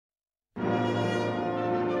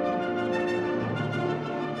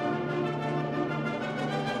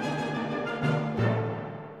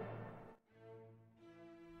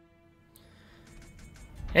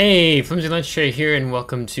Hey, FlimsyLunchTray here, and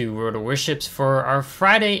welcome to World of Warships. For our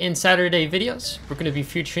Friday and Saturday videos, we're going to be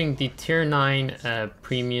featuring the Tier 9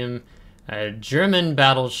 Premium German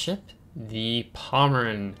battleship, the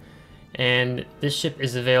Pommern. And this ship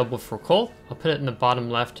is available for coal. I'll put it in the bottom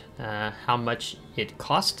left how much it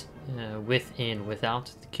cost with and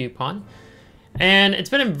without the coupon. And it's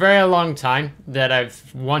been a very long time that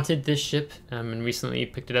I've wanted this ship, and recently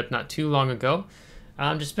picked it up not too long ago.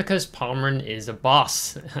 Just because Pommern is a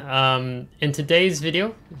boss. In today's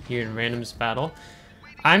video, here in Random's Battle,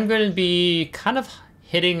 I'm going to be kind of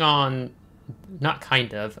hitting on, I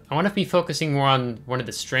want to be focusing more on one of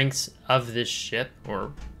the strengths of this ship,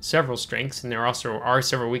 or several strengths, and there also are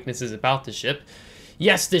several weaknesses about the ship.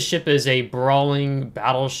 Yes, this ship is a brawling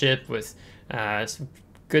battleship with some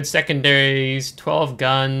good secondaries, 12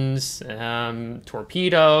 guns,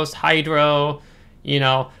 torpedoes, hydro,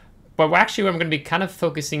 But actually what I'm going to be kind of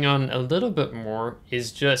focusing on a little bit more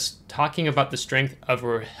is just talking about the strength of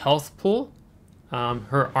her health pool,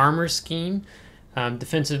 her armor scheme,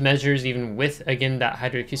 defensive measures, even with, again, that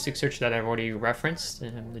hydroacoustic search that I've already referenced,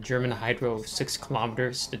 the German hydro 6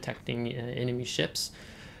 kilometers detecting enemy ships.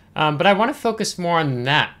 But I want to focus more on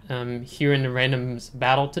that here in the Random's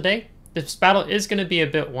Battle today. This battle is going to be a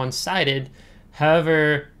bit one-sided.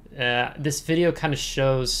 However, this video kind of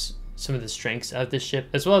shows some of the strengths of the ship,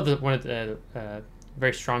 as well as one of the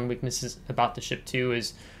very strong weaknesses about the ship too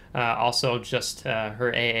is also just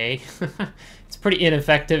her AA. It's pretty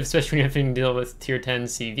ineffective, especially when you're having to deal with tier 10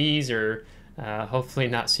 CVs or hopefully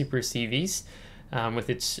not super CVs, with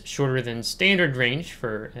its shorter than standard range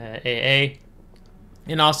for AA.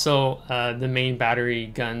 And also the main battery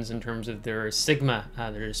guns in terms of their Sigma,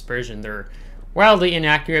 their dispersion. They're wildly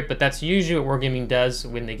inaccurate, but that's usually what Wargaming does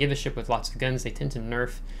when they give a ship with lots of guns. They tend to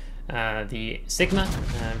nerf the Sigma,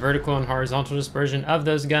 vertical and horizontal dispersion of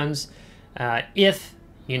those guns. If,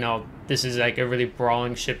 this is like a really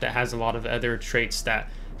brawling ship that has a lot of other traits that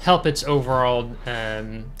help its overall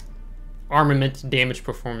armament damage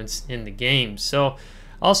performance in the game. So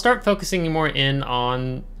I'll start focusing more in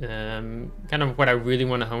on kind of what I really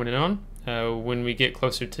want to hone in on when we get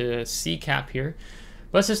closer to C-cap here.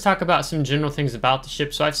 But let's just talk about some general things about the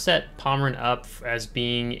ship. So I've set Pommern up as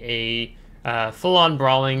being a full-on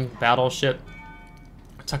brawling battleship.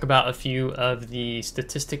 I'll talk about a few of the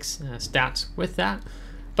statistics, stats with that.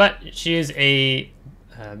 But she is a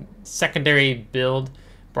secondary build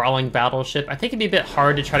brawling battleship. I think it'd be a bit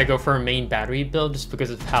hard to try to go for a main battery build just because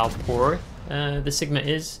of how poor the Sigma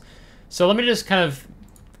is. So let me just kind of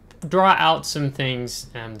draw out some things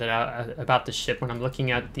about the ship when I'm looking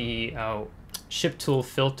at the ship tool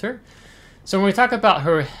filter. So when we talk about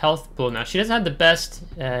her health pool, now she doesn't have the best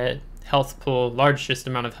health pool, largest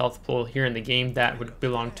amount of health pool here in the game. That would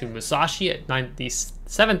belong to Musashi at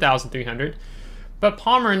 7,300. But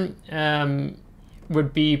Pommern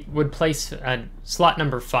would place slot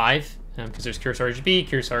number 5 because there's Kearsarge B,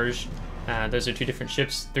 Kearsarge. Those are two different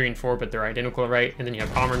ships, 3 and 4, but they're identical, right? And then you have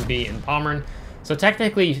Pommern B and Pommern. So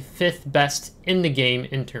technically 5th best in the game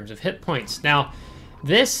in terms of hit points. Now,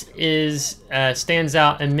 this is stands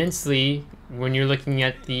out immensely when you're looking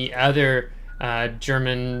at the other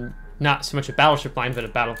German, not so much a battleship line, but a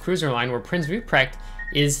battle cruiser line, where Prinz Ruprecht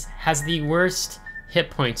has the worst hit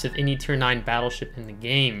points of any tier 9 battleship in the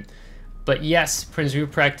game. But yes, Prinz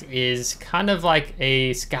Ruprecht is kind of like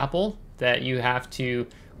a scalpel that you have to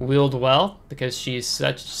wield well, because she's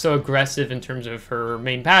so aggressive in terms of her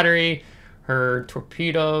main battery, her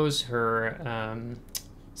torpedoes, her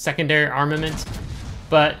secondary armament.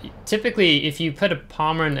 But typically, if you put a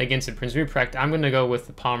Pommern against a Prinz Ruprecht, I'm going to go with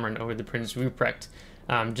the Pommern over the Prinz Ruprecht,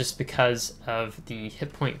 just because of the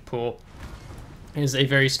hit point pool is a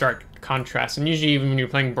very stark contrast. And usually, even when you're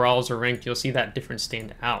playing brawls or ranked, you'll see that difference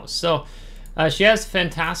stand out. So she has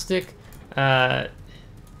fantastic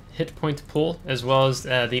hit point pool, as well as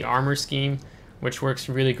the armor scheme, which works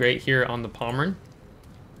really great here on the Pommern.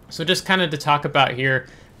 So just kind of to talk about here,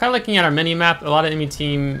 kind of looking at our mini-map, a lot of enemy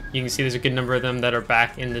team, you can see there's a good number of them that are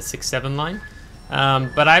back in the 6-7 line.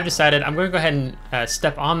 But I've decided I'm going to go ahead and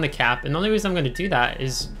step on the cap, and the only reason I'm going to do that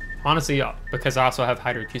is, honestly, because I also have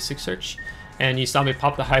hydroacoustic search. And you saw me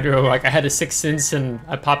pop the hydro, like I had a 6th sense, and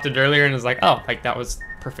I popped it earlier, and it was like, oh, like that was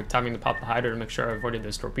perfect timing to pop the hydro to make sure I avoided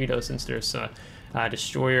those torpedoes, since there's a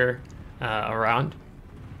destroyer around.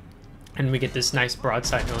 And we get this nice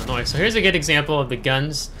broadside Illinois. So here's a good example of the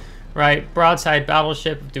guns, right? Broadside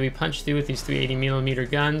battleship. Do we punch through with these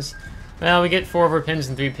 380mm guns? Well, we get 4 over pins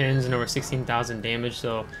and 3 pins and over 16,000 damage.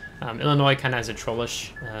 So Illinois kind of has a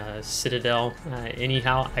trollish citadel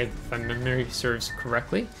anyhow, if my memory serves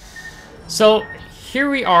correctly. So here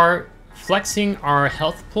we are flexing our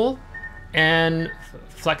health pool, and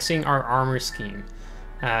flexing our armor scheme.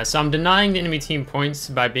 So I'm denying the enemy team points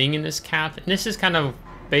by being in this cap, and this is kind of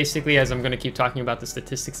basically, as I'm going to keep talking about the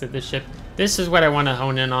statistics of this ship, this is what I want to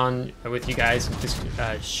hone in on with you guys, and just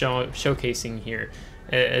showcasing here,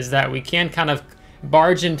 is that we can kind of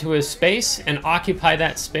barge into a space and occupy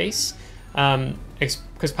that space,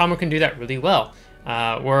 because Pommern can do that really well.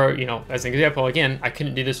 Where, you know, as an example, again, I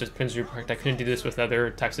couldn't do this with FlimsyLunchTray, I couldn't do this with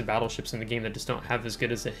other types of battleships in the game that just don't have as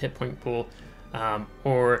good as a hit point pool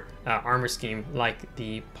or armor scheme like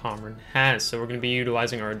the Pommern has. So we're going to be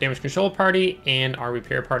utilizing our damage control party and our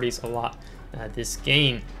repair parties a lot this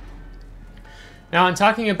game. Now, I'm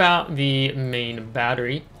talking about the main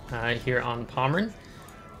battery here on Pommern.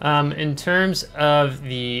 In terms of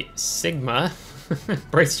the Sigma,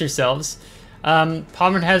 brace yourselves,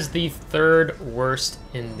 Pommern has the 3rd worst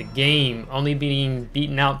in the game, only being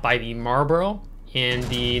beaten out by the Marlborough and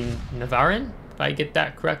the Navarin, if I get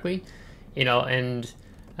that correctly. You know, and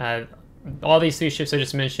all these 3 ships I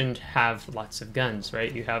just mentioned have lots of guns, right?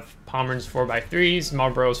 You have Pommern's 4x3s,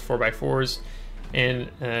 Marlborough's 4x4s, and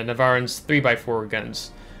Navarin's 3x4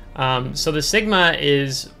 guns. So the Sigma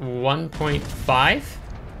is 1.5,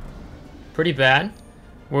 pretty bad,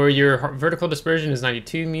 where your vertical dispersion is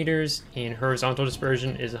 92 meters and horizontal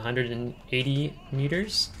dispersion is 180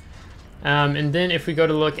 meters. And then if we go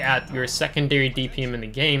to look at your secondary DPM in the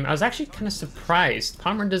game, I was actually kind of surprised.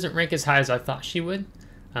 Pommern doesn't rank as high as I thought she would.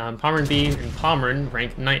 Pommern B and Pommern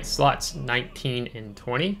rank slots 19 and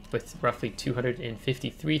 20 with roughly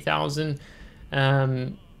 253,000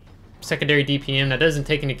 secondary DPM. That doesn't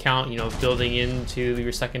take into account, you know, building into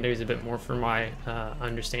your secondaries a bit more for my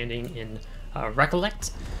understanding in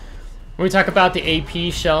Recollect. When we talk about the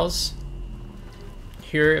AP shells,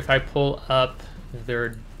 here if I pull up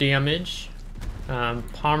their damage,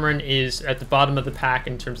 Pommern is at the bottom of the pack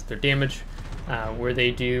in terms of their damage, where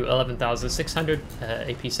they do 11,600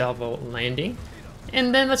 AP salvo landing.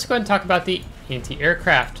 And then let's go ahead and talk about the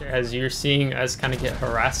anti-aircraft, as you're seeing us kind of get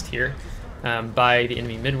harassed here by the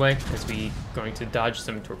enemy midway as we going to dodge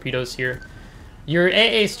some torpedoes here. Your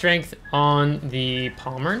AA strength on the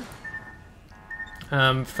Pommern,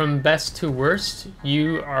 from best to worst,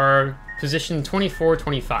 you are positioned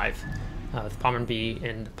 24-25 with Pommern B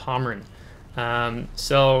and Pommern.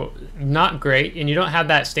 So not great, and you don't have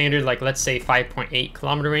that standard, like let's say 5.8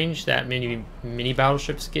 kilometer range that many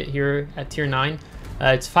battleships get here at tier 9.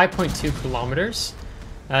 It's 5.2 kilometers.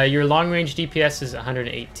 Your long range DPS is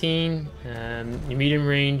 118. Your medium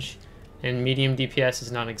range and medium DPS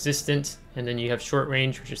is non-existent, and then you have short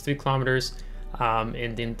range, which is 3 kilometers,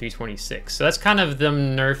 and then 326. So that's kind of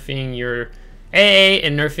them nerfing your AA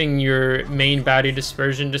and nerfing your main battery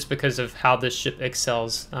dispersion just because of how this ship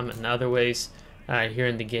excels in other ways here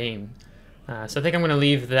in the game. So I think I'm going to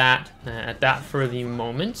leave that at that for the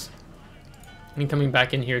moment. And coming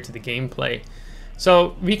back in here to the gameplay.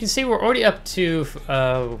 So we can see we're already up to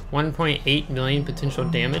 1.8 million potential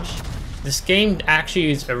damage. This game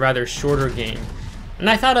actually is a rather shorter game. And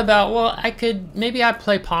I thought about, well, maybe I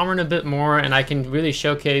play Pommern a bit more and I can really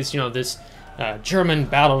showcase, you know, this German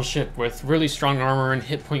battleship with really strong armor and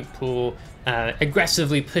hit point pool,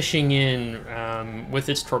 aggressively pushing in with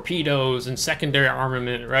its torpedoes and secondary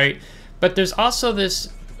armament, right? But there's also this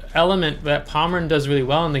element that Pommern does really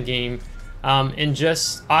well in the game, in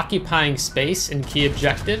just occupying space and key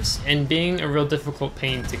objectives and being a real difficult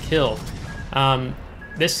pain to kill.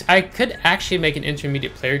 I could actually make an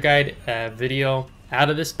intermediate player guide video out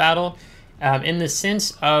of this battle, in the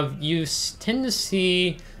sense of you tend to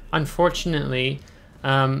see, unfortunately,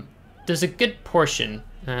 there's a good portion.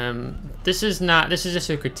 This is just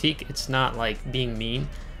a critique. It's not like being mean.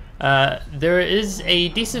 There is a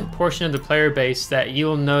decent portion of the player base that you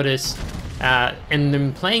will notice in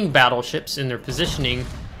them playing battleships, in their positioning,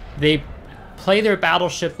 they play their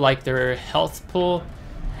battleship like their health pool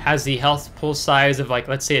has the health pool size of, like,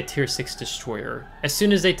 let's say a tier 6 destroyer. As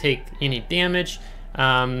soon as they take any damage,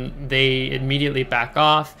 they immediately back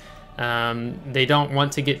off. They don't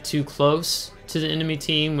want to get too close to the enemy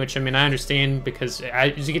team, which, I mean, I understand, because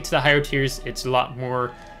as you get to the higher tiers, it's a lot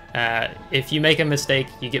more, if you make a mistake,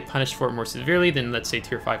 you get punished for it more severely than, let's say,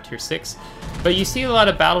 tier 5, tier 6. But you see a lot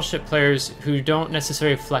of battleship players who don't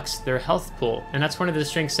necessarily flex their health pool, and that's one of the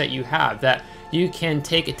strengths that you have, that you can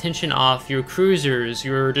take attention off your cruisers,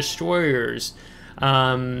 your destroyers,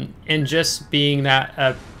 and just being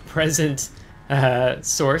that present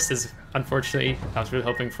source is, unfortunately, I was really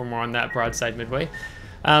hoping for more on that broadside midway,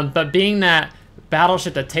 but being that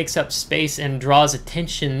battleship that takes up space and draws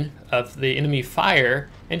attention of the enemy fire,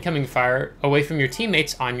 incoming fire, away from your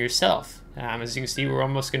teammates on yourself. As you can see, we're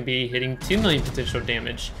almost going to be hitting 2 million potential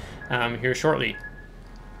damage here shortly.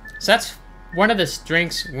 So that's one of the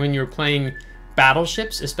strengths when you're playing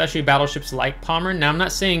battleships, especially battleships like Pommern. Now, I'm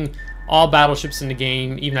not saying all battleships in the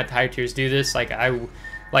game, even at the higher tiers, do this. Like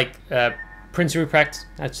Prince Ruprecht.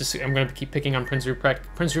 That's just, I'm going to keep picking on Prince Ruprecht.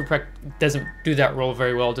 Prince Ruprecht doesn't do that role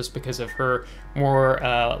very well just because of her more.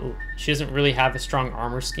 She doesn't really have a strong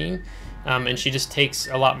armor scheme, and she just takes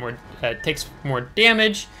a lot more, takes more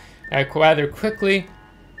damage rather quickly.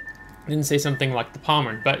 Didn't say something like the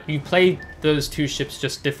Pommern, but you play those two ships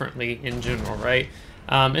just differently in general, right?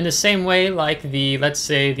 In the same way, like the, let's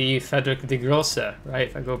say the Frederick de Grosse, right?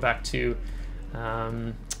 If I go back to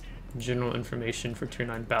general information for Tier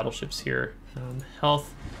 9 battleships here,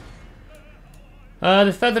 health.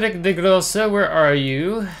 The Frederick de Grosse, where are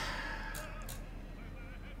you?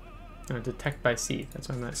 Detect by sea. That's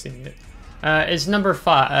why I'm not seeing it. Is number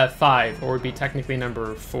 5, or would be technically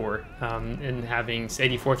number 4, in having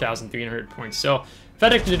 84,300 points. So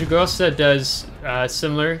Frederick de Grosse does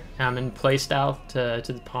similar in playstyle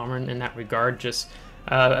to the Pommern in that regard. Just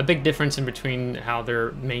a big difference in between how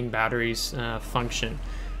their main batteries function.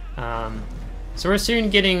 So we're soon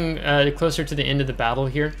getting closer to the end of the battle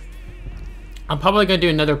here. I'm probably going to do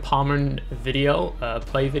another Pommern video,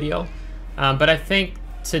 play video, but I think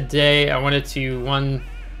today I wanted to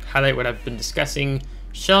highlight what I've been discussing,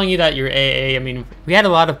 showing you that your AA, I mean, we had a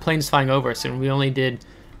lot of planes flying over us, and we only did,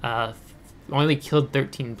 only killed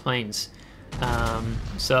 13 planes.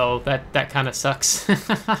 So that kind of sucks.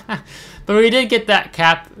 But we did get that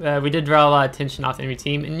cap. We did draw a lot of attention off the enemy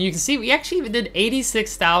team, and you can see we actually did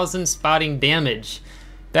 86,000 spotting damage.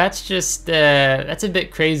 That's just, that's a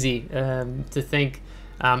bit crazy to think.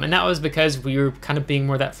 And that was because we were kind of being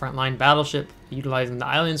more that frontline battleship, utilizing the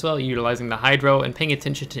islands well, utilizing the hydro, and paying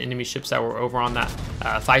attention to enemy ships that were over on that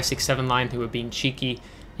 5, 6, 7 line who were being cheeky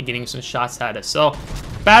and getting some shots at us. So,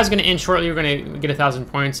 battle's going to end shortly. We're going to get 1,000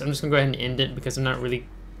 points. I'm just going to go ahead and end it because I'm not really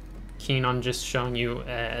keen on just showing you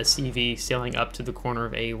a CV sailing up to the corner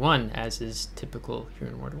of A1, as is typical here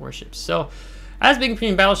in World of Warships. So, as Big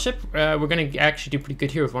Premium Battleship, we're going to actually do pretty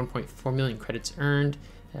good here with 1.4 million credits earned.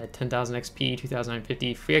 10,000 XP,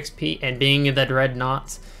 2,950 free XP, and being the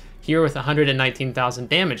Dreadnought here with 119,000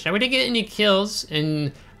 damage. Now, we didn't get any kills,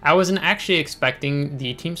 and I wasn't actually expecting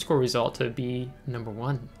the team score result to be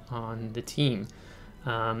 #1 on the team.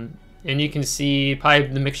 And you can see probably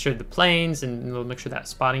the mixture of the planes and a little mixture of that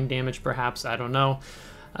spotting damage, perhaps, I don't know.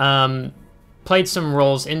 Played some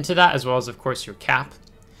roles into that, as well as, of course, your cap.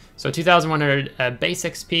 So 2,100 base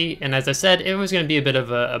XP, and as I said, it was going to be a bit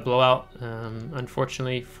of a blowout,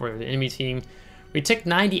 unfortunately, for the enemy team. We took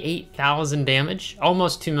 98,000 damage,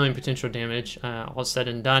 almost 2 million potential damage, all said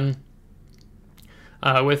and done.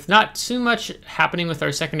 With not too much happening with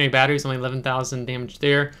our secondary batteries, only 11,000 damage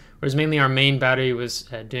there, whereas mainly our main battery was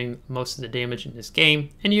doing most of the damage in this game.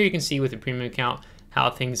 And here you can see with the premium account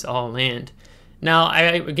how things all land. Now,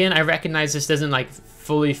 again, I recognize this doesn't like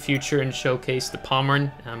fully feature and showcase the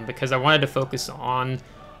Pommern because I wanted to focus on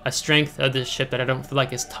a strength of this ship that I don't feel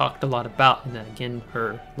like is talked a lot about. And then again,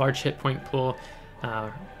 her large hit point pool,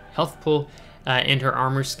 health pool, and her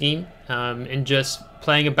armor scheme, and just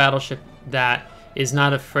playing a battleship that is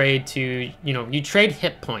not afraid to, you trade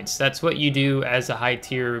hit points. That's what you do as a high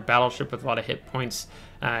tier battleship with a lot of hit points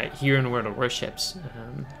here in World of Warships.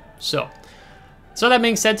 So that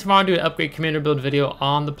being said, tomorrow I'll do an upgrade commander build video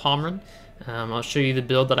on the Pommern. I'll show you the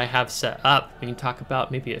build that I have set up. We can talk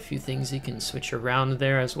about maybe a few things you can switch around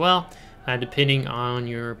there as well, depending on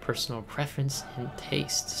your personal preference and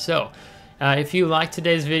taste. So, if you liked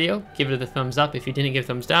today's video, give it a thumbs up. If you didn't, give a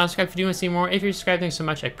thumbs down. Subscribe if you do want to see more. If you're subscribed, thanks so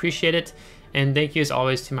much. I appreciate it. And thank you as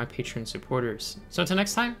always to my Patreon supporters. So until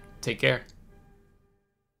next time, take care.